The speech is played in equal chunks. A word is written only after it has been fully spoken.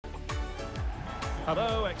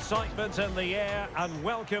Hello, excitement in the air, and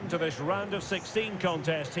welcome to this round of 16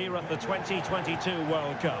 contest here at the 2022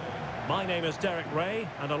 World Cup. My name is Derek Ray,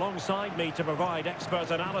 and alongside me to provide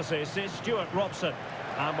expert analysis is Stuart Robson.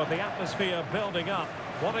 And with the atmosphere building up,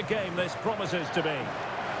 what a game this promises to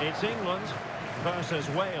be. It's England versus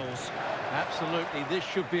Wales. Absolutely, this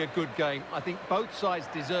should be a good game. I think both sides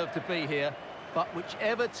deserve to be here, but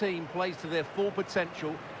whichever team plays to their full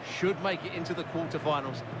potential should make it into the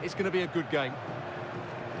quarterfinals. It's going to be a good game.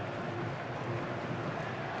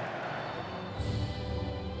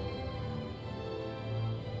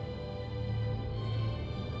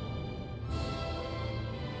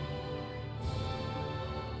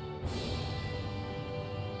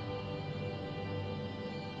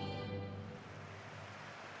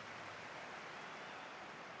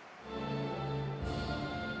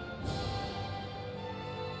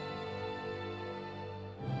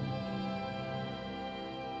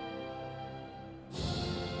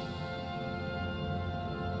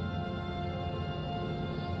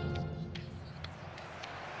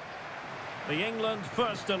 The England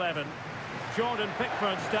first 11. Jordan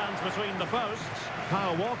Pickford stands between the posts.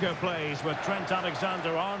 Kyle Walker plays with Trent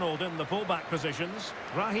Alexander-Arnold in the fullback positions.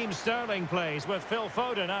 Raheem Sterling plays with Phil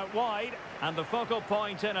Foden out wide. And the focal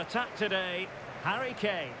point in attack today, Harry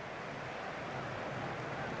Kane.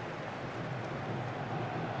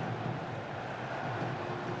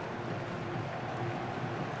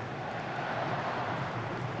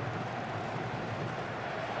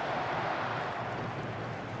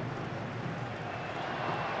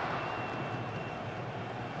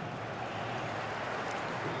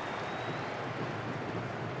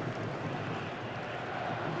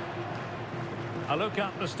 A look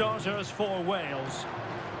at the starters for Wales.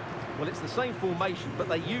 Well, it's the same formation, but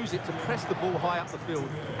they use it to press the ball high up the field,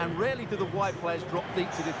 and rarely do the wide players drop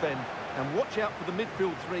deep to defend. And watch out for the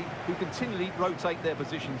midfield three, who continually rotate their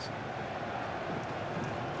positions.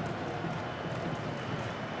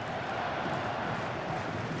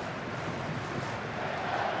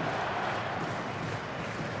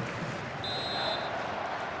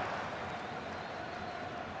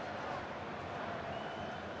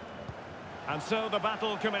 And so the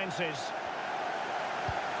battle commences.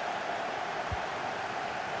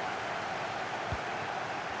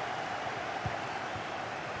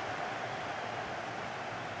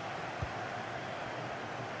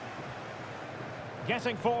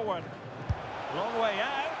 Getting forward. Long way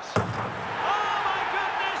out. Oh my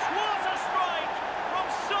goodness, what a strike! From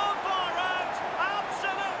so far out,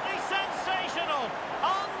 absolutely sensational,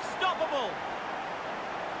 unstoppable.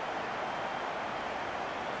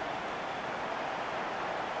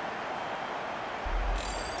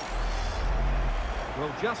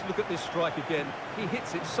 Well, just look at this strike again. He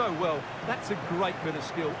hits it so well. That's a great bit of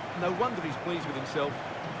skill. No wonder he's pleased with himself.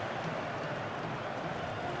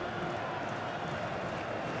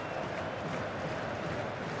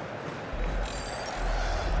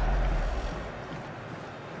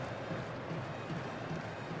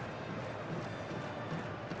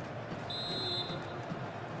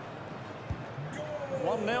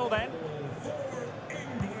 Goal! 1-0 then.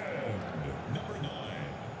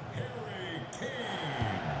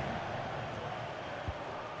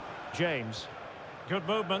 James. Good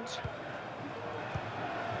movement.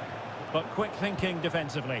 But quick thinking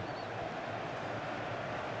defensively.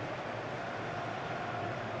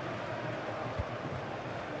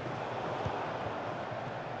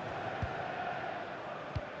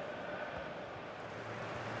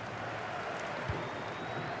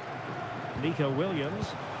 Nico Williams.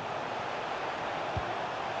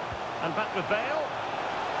 And back with Bale.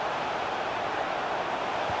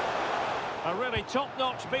 A really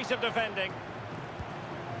top-notch piece of defending.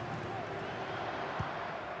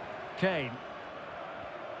 Kane.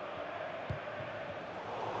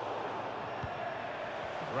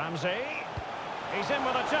 Ramsey. He's in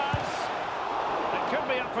with a chance. It could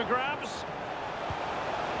be up for grabs.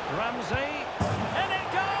 Ramsey. In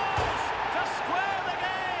it goes! To square the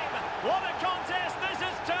game! What a contest this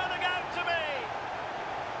is turning out to be!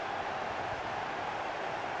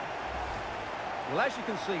 Well, as you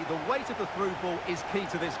can see, the weight of the through ball is key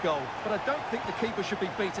to this goal. But I don't think the keeper should be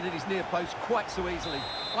beaten at his near post quite so easily.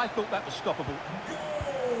 I thought that was stoppable.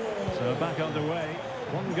 So back underway.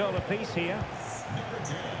 One goal apiece here. Number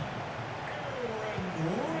 10,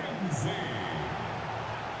 Ramsey.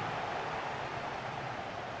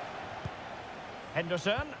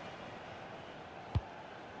 Henderson.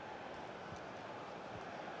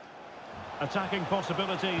 Attacking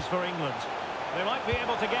possibilities for England. They might be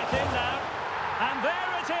able to get in now. And there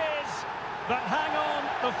it is! But hang on,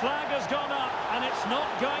 the flag has gone up, and it's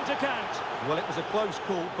not going to count. Well, it was a close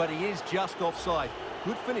call, but he is just offside.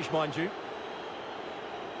 Good finish, mind you.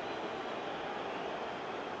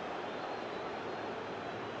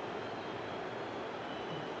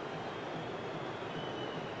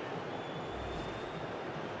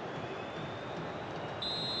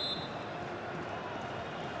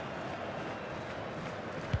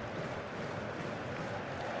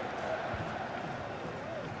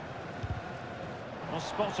 Well,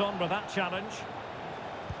 spot on with that challenge.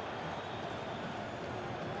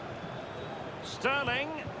 Sterling.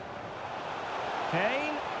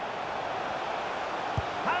 Kane.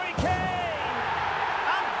 Harry Kane!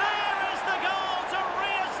 And there is the goal to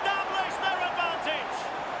re-establish their advantage.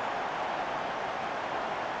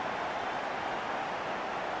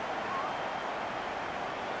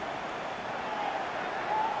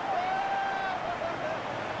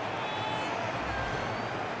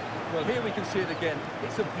 Well, here we can see it again.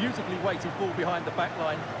 It's a beautifully weighted ball behind the back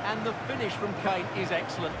line, and the finish from Kane is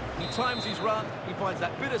excellent. He times his run, he finds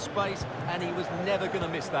that bit of space, and he was never going to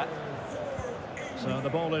miss that. So the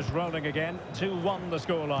ball is rolling again, 2-1 the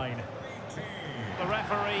scoreline. The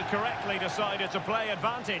referee correctly decided to play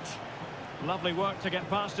advantage. Lovely work to get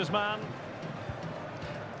past his man.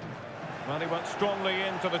 Well, he went strongly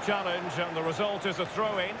into the challenge, and the result is a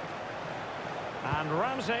throw-in. And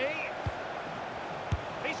Ramsey.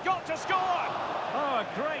 He's got to score! Oh, a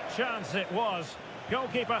great chance it was.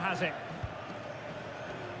 Goalkeeper has it.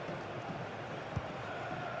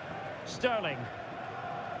 Sterling.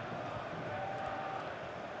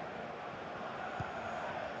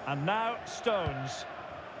 And now Stones.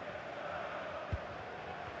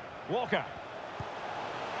 Walker.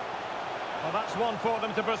 Well, that's one for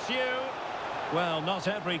them to pursue. Well, not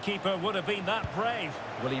every keeper would have been that brave.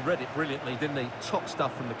 Well, he read it brilliantly, didn't he? Top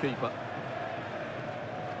stuff from the keeper.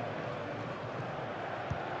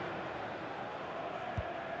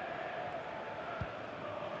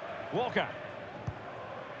 Walker.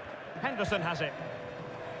 Henderson has it.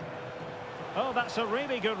 Oh, that's a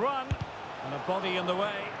really good run. And a body in the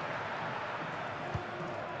way.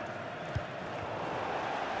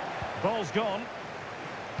 Ball's gone.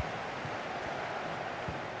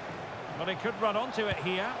 But he could run onto it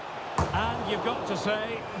here. And you've got to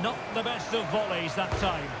say, not the best of volleys that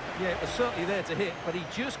time. Yeah, it was certainly there to hit, but he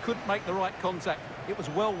just couldn't make the right contact. It was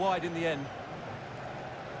well wide in the end.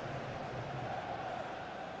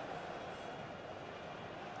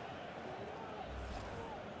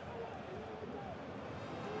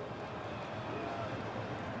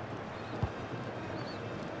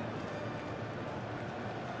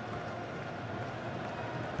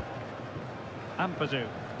 Ampadu.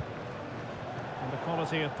 And the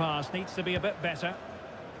quality of pass needs to be a bit better.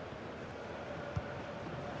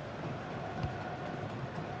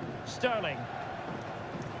 Sterling.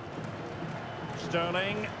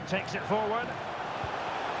 Sterling takes it forward.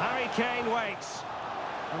 Harry Kane waits.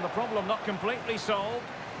 And the problem not completely solved.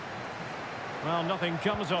 Well, nothing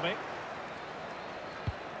comes of it.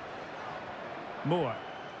 Moore.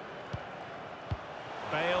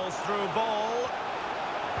 Bales through ball.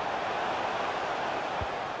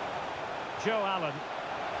 Joe Allen.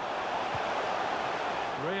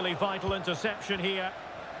 Really vital interception here.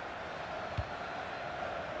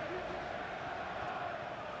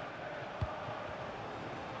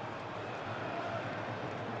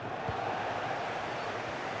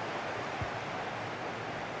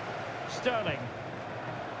 Sterling.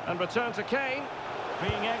 And return to Kane.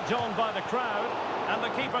 Being egged on by the crowd. And the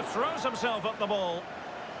keeper throws himself at the ball.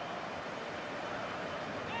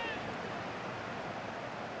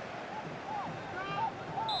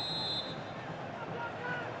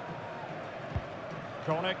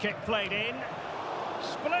 Corner kick played in.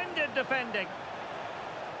 Splendid defending.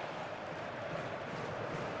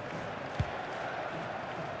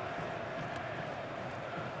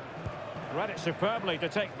 Read it superbly to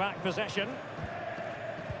take back possession.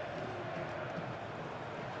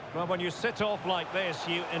 Well, when you sit off like this,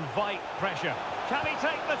 you invite pressure. Can he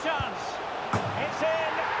take the chance? It's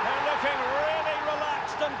in. They're looking really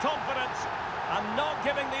relaxed and confident, and not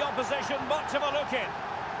giving the opposition much of a look in.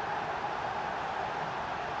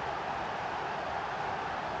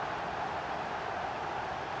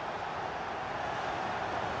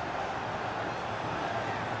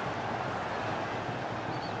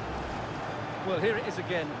 Well, here it is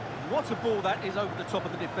again. What a ball that is over the top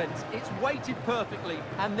of the defence. It's weighted perfectly,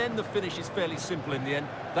 and then the finish is fairly simple in the end.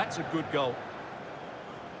 That's a good goal.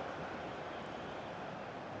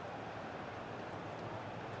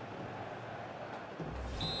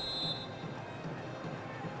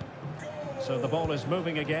 So the ball is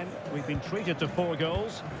moving again. We've been treated to 4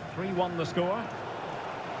 goals. 3-1 the score.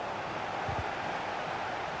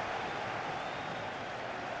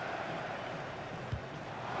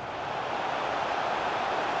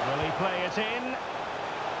 Will he play it in?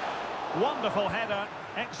 Wonderful header.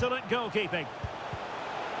 Excellent goalkeeping.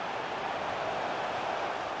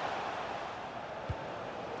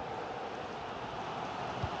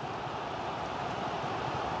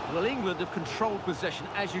 Well, England have controlled possession,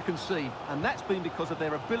 as you can see, and that's been because of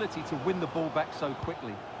their ability to win the ball back so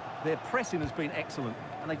quickly. Their pressing has been excellent,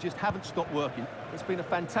 and they just haven't stopped working. It's been a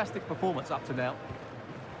fantastic performance up to now.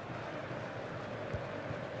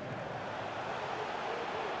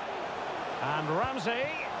 And Ramsey.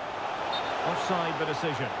 Offside the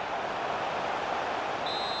decision.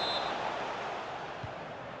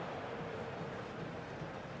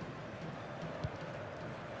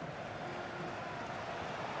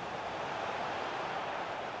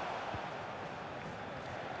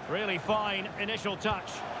 Really fine initial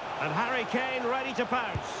touch. And Harry Kane ready to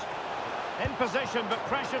pounce. In position but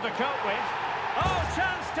pressure to cope with. Oh,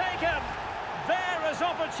 chance taken! There is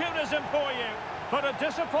opportunism for you. But a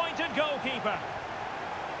disappointed goalkeeper.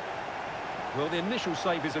 Well, the initial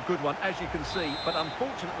save is a good one, as you can see, but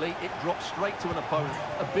unfortunately it dropped straight to an opponent.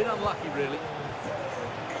 A bit unlucky, really.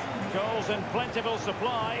 Goals in plentiful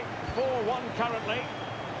supply. 4-1 currently.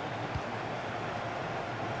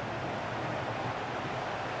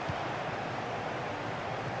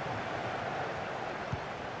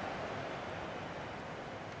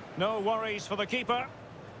 No worries for the keeper.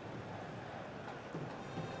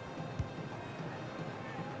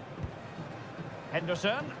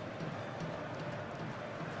 Henderson.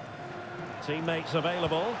 Teammates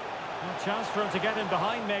available. A chance for him to get in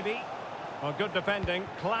behind, maybe. Well, good defending.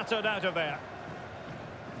 Clattered out of there.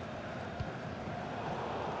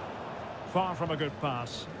 Far from a good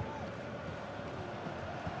pass.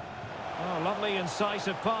 Oh, lovely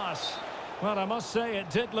incisive pass. Well, I must say it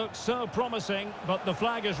did look so promising, but the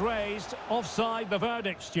flag is raised. Offside the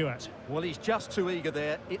verdict, Stuart. Well, he's just too eager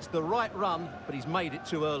there. It's the right run, but he's made it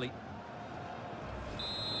too early.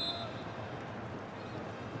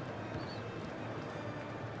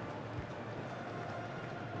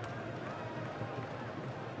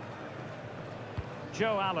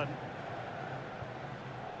 Joe Allen.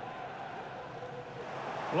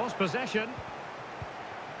 Lost possession.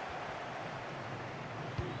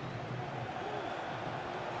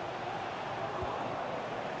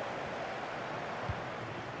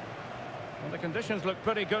 Well, the conditions look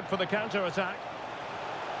pretty good for the counter-attack.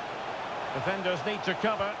 Defenders need to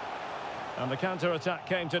cover. And the counter-attack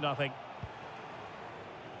came to nothing.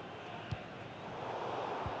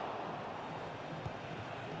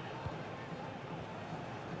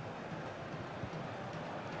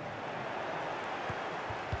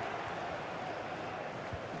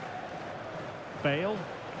 Bale.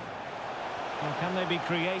 Well, can they be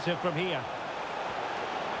creative from here?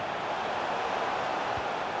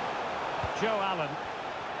 Joe Allen.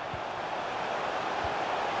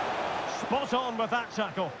 Spot on with that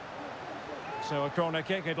tackle. So a corner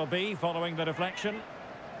kick it'll be following the deflection.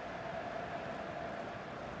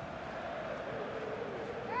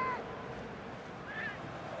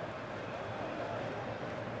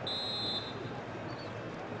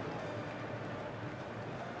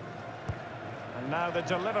 Now the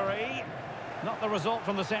delivery. Not the result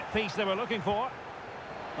from the set piece they were looking for.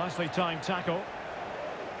 Nicely timed tackle.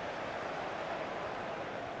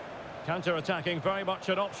 Counter-attacking very much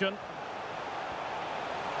an option.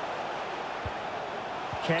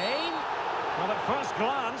 Kane. Well, at first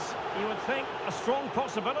glance, you would think a strong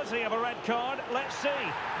possibility of a red card. Let's see.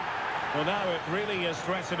 Well, now it really is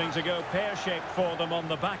threatening to go pear-shaped for them on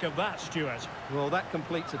the back of that, Stuart. Well, that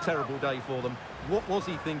completes a terrible day for them. What was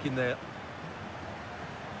he thinking there?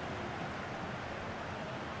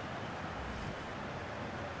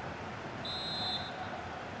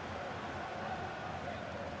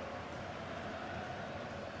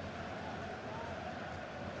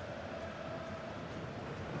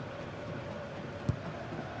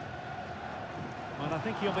 Well, I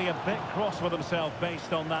think he'll be a bit cross with himself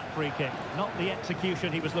based on that free kick. Not the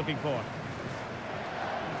execution he was looking for.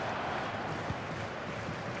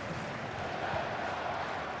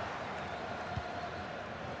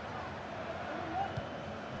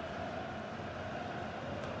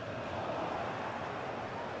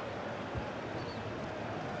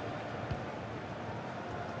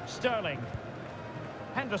 Sterling.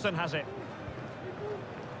 Henderson has it.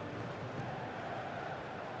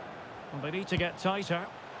 Well, they need to get tighter.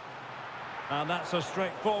 And that's a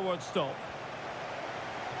straightforward stop.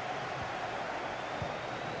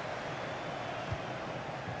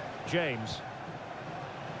 James.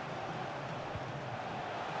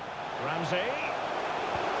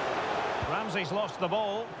 Ramsey's lost the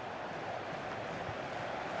ball.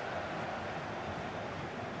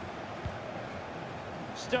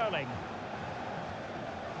 Sterling.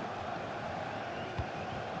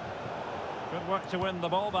 Good work to win the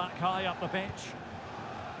ball back high up the pitch.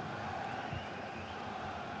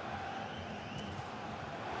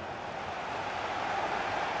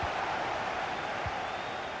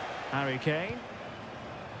 Harry Kane.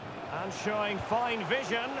 And showing fine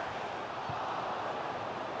vision.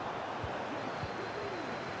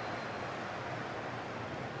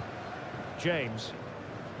 James.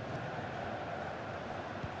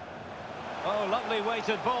 Oh, lovely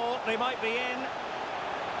weighted ball. They might be in.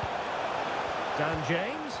 Dan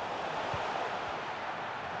James.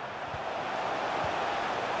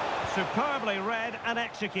 Superbly read and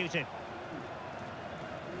executed.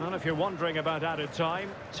 Well, if you're wondering about added time,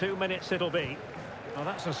 2 minutes it'll be. Well,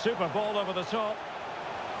 that's a super ball over the top.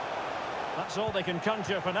 That's all they can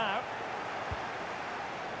conjure for now.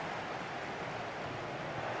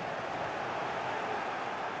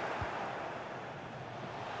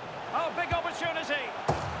 Oh, big opportunity.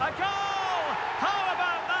 A goal! How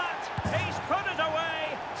about that? He's put it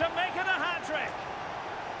away to make it a hat-trick.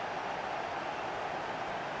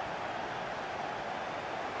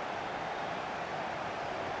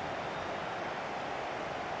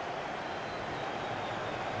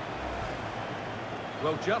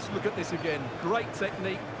 Well, just look at this again. Great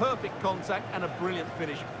technique, perfect contact, and a brilliant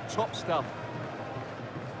finish. Top stuff.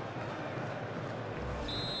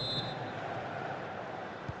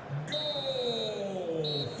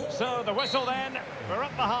 So the whistle then. We're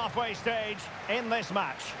at the halfway stage in this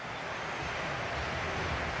match.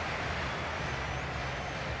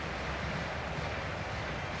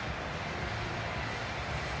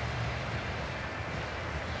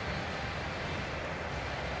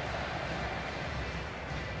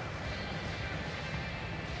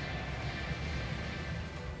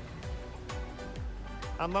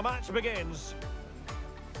 And the match begins.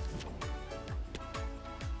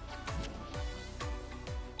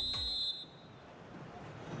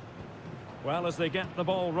 Well, as they get the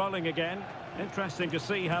ball rolling again, interesting to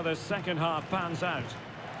see how the second half pans out.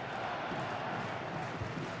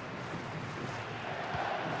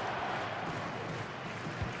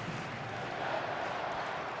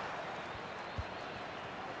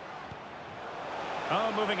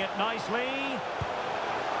 Oh, moving it nicely.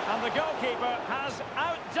 And the goalkeeper has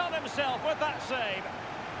outdone himself with that save.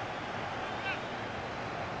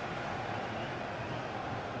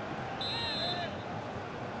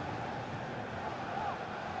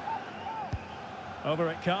 Over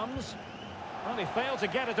it comes. Well, he failed to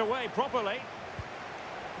get it away properly.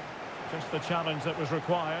 Just the challenge that was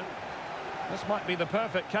required. This might be the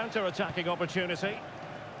perfect counter-attacking opportunity.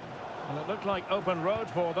 And it looked like open road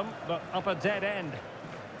for them, but up a dead end.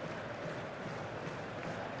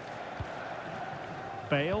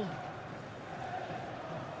 Bale.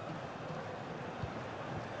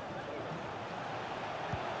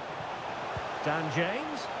 Dan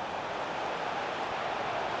James.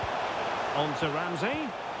 On to Ramsey.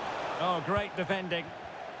 Oh, great defending.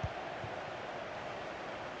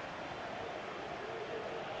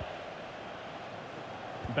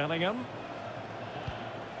 Bellingham.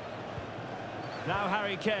 Now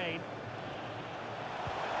Harry Kane.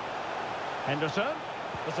 Henderson.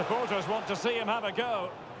 The supporters want to see him have a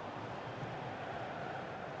go.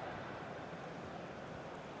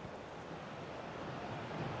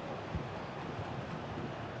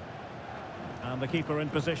 And the keeper in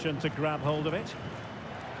position to grab hold of it.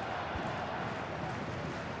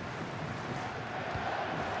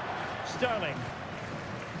 Sterling.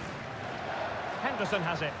 Henderson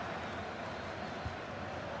has it.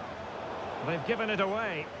 They've given it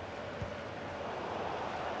away.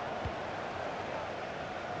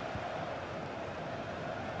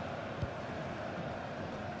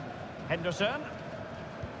 Henderson.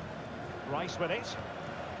 Rice with it.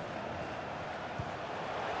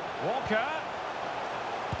 Walker.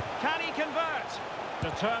 Can he convert?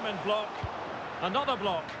 Determined block. Another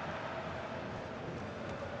block.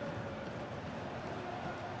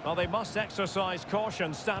 Well, they must exercise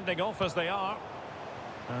caution standing off as they are.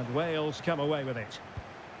 And Wales come away with it.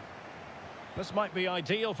 This might be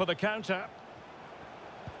ideal for the counter.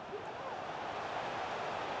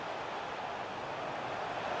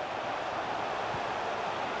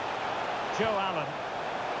 Joe Allen.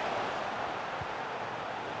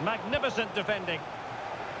 Magnificent defending.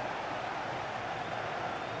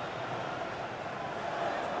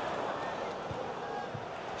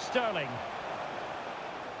 Sterling.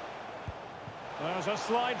 There's a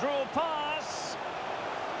slide rule pass.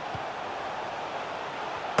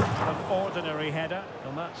 An ordinary header,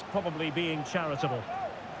 and that's probably being charitable.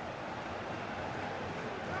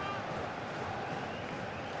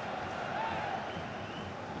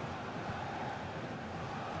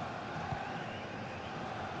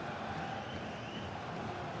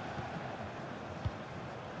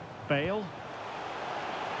 Bale.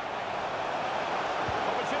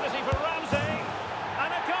 Opportunity for Ramsey.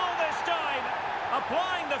 And a goal this time.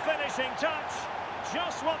 Applying the finishing touch.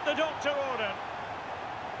 Just what the doctor ordered.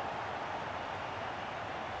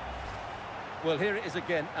 Well, here it is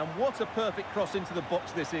again, and what a perfect cross into the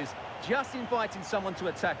box this is. Just inviting someone to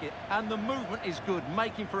attack it, and the movement is good,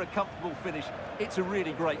 making for a comfortable finish. It's a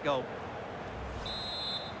really great goal.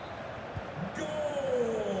 Goal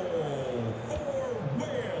for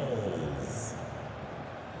Wales.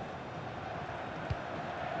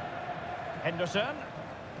 Henderson.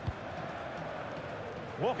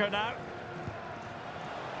 Walker now.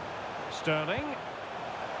 Sterling.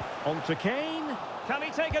 On to Kane. Can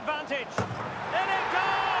he take advantage? In it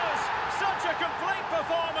goes! Such a complete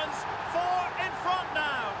performance. 4 in front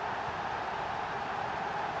now.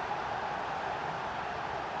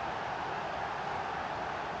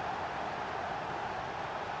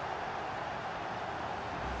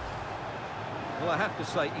 Well, I have to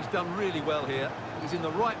say, he's done really well here. He's in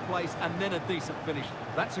the right place and then a decent finish.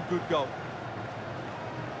 That's a good goal.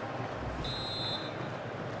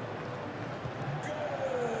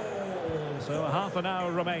 So half an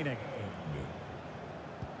hour remaining.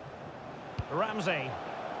 Ramsey.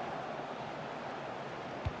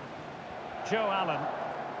 Joe Allen.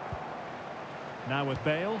 Now with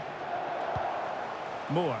Bale.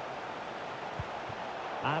 Moore.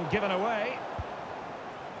 And given away.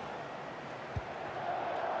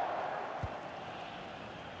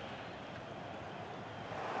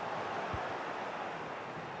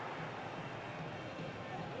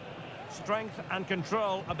 Strength and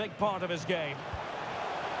control, a big part of his game.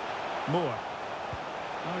 Moore.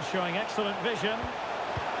 Oh, showing excellent vision.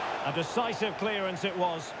 A decisive clearance it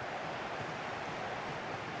was.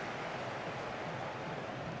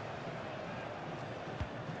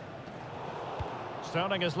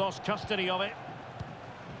 Sterling has lost custody of it.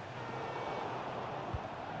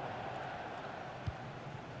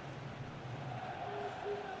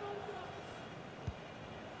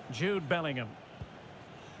 Jude Bellingham.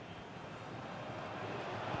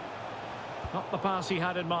 Not the pass he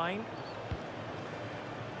had in mind.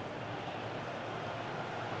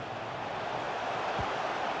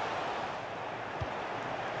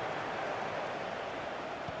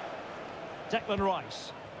 Declan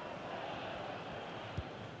Rice.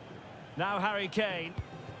 Now Harry Kane.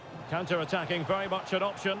 Counter-attacking, very much an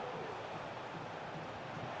option.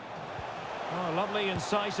 Oh, lovely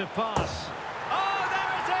incisive pass. Oh,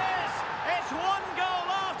 there it is! It's one goal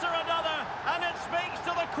after another, and it speaks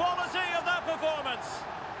to the quality of that performance.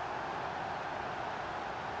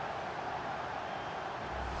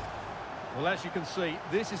 Well, as you can see,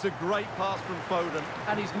 this is a great pass from Foden,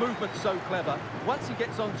 and his movement's so clever. Once he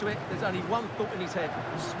gets onto it, there's only one thought in his head: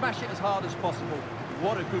 smash it as hard as possible.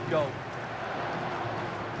 What a good goal.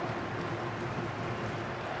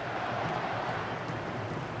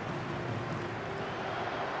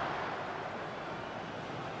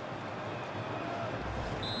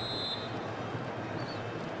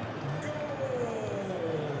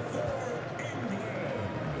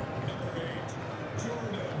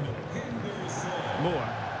 Moore.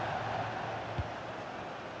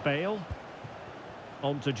 Bale.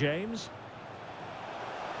 On to James.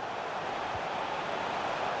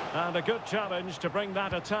 And a good challenge to bring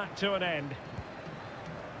that attack to an end.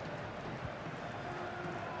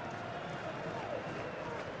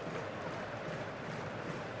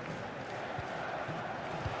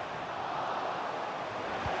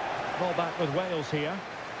 Ball back with Wales here.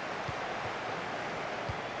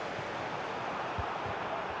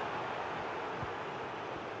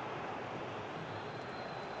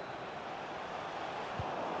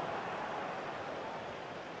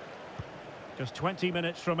 Just 20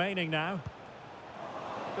 minutes remaining now.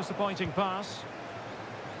 Disappointing pass.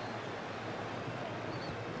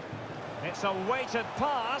 It's a weighted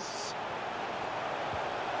pass.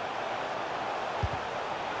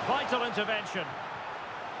 Vital intervention.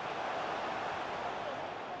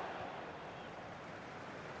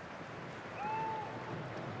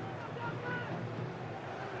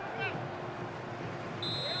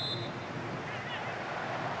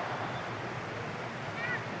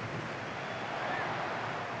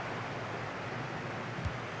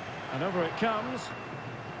 And over it comes.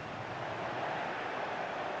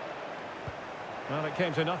 Well, it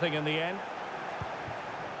came to nothing in the end.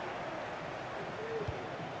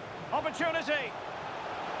 Opportunity.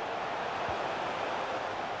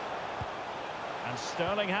 And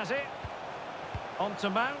Sterling has it. On to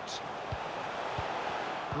Mount.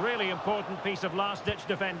 Really important piece of last-ditch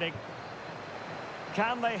defending.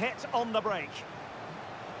 Can they hit on the break?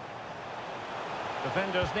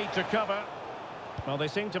 Defenders need to cover. Well, they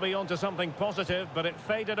seem to be onto something positive, but it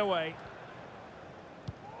faded away.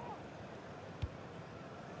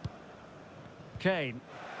 Kane.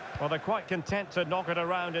 Well, they're quite content to knock it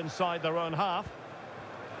around inside their own half.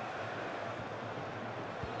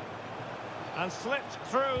 And slipped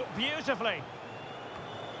through beautifully.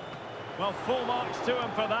 Well, full marks to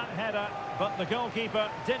him for that header, but the goalkeeper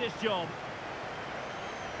did his job.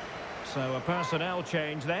 So a personnel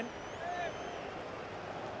change then.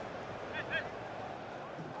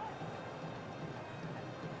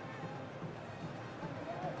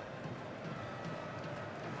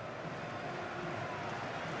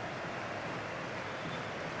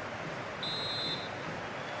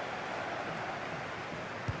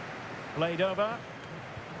 Played over.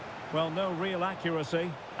 Well, no real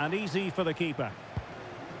accuracy, and easy for the keeper.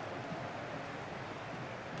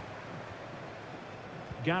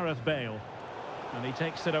 Gareth Bale. And he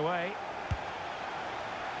takes it away.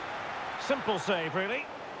 Simple save, really.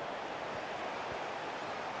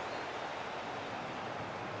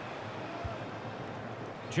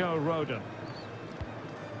 Joe Rodon.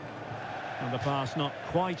 And the pass not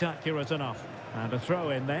quite accurate enough. And a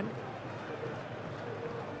throw in then.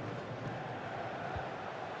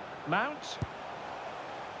 Mount.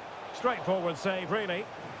 Straightforward save, really.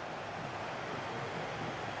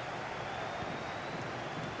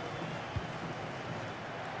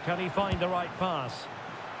 Can he find the right pass?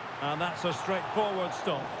 And that's a straightforward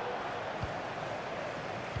stop.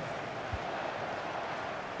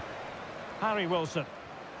 Harry Wilson.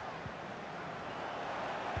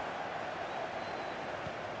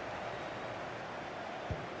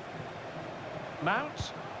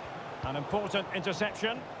 Mount. An important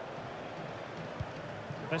interception.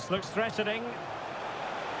 This looks threatening.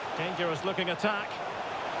 Dangerous looking attack.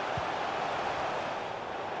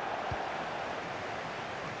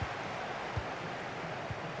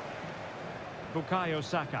 Bukayo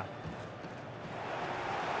Saka.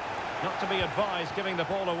 Not to be advised giving the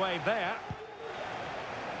ball away there.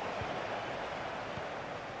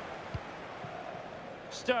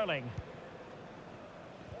 Sterling.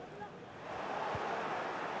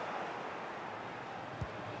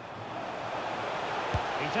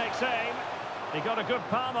 He takes aim. He got a good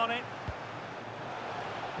palm on it.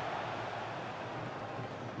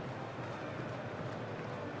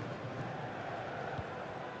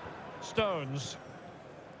 Stones.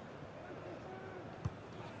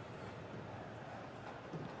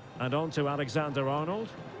 And on to Alexander-Arnold.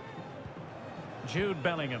 Jude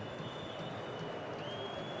Bellingham.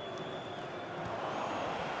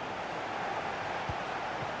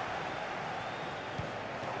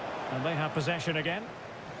 And they have possession again.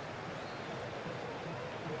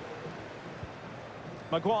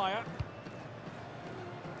 Maguire.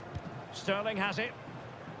 Sterling has it.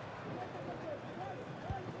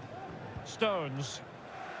 Stones.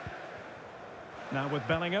 Now with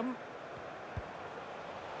Bellingham.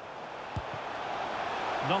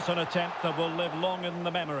 Not an attempt that will live long in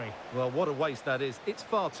the memory. Well, what a waste that is. It's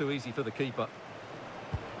far too easy for the keeper.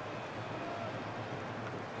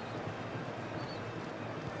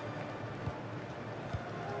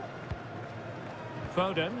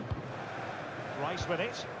 Foden. Rice with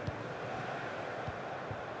it.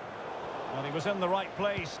 Well, he was in the right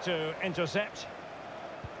place to intercept.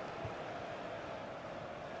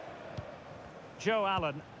 Joe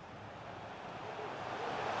Allen.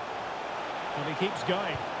 And he keeps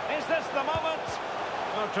going. Is this the moment?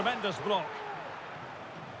 Oh, tremendous block.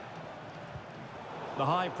 The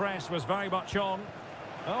high press was very much on.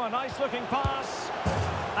 Oh, a nice looking pass.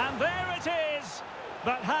 And there it is.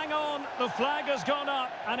 But hang on, the flag has gone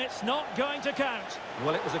up and it's not going to count.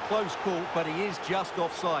 Well, it was a close call, but he is just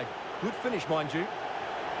offside. Good finish, mind you.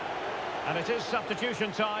 And it is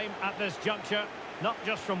substitution time at this juncture. Not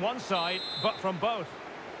just from one side, but from both.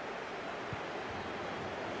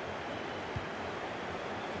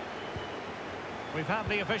 We've had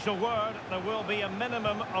the official word. There will be a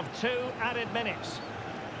minimum of 2 added minutes.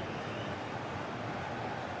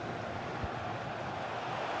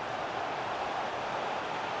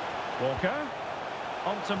 Walker.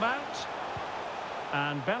 On to Mount.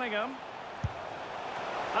 And Bellingham.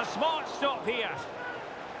 A smart stop here.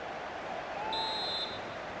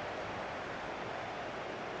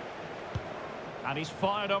 And he's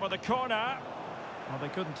fired over the corner. Well, they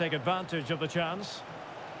couldn't take advantage of the chance.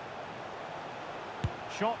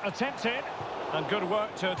 Shot attempted, and good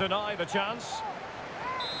work to deny the chance.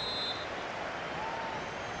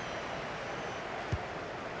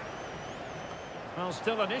 Well,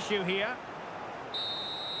 still an issue here.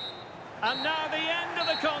 And now the end of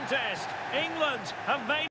the contest. England have made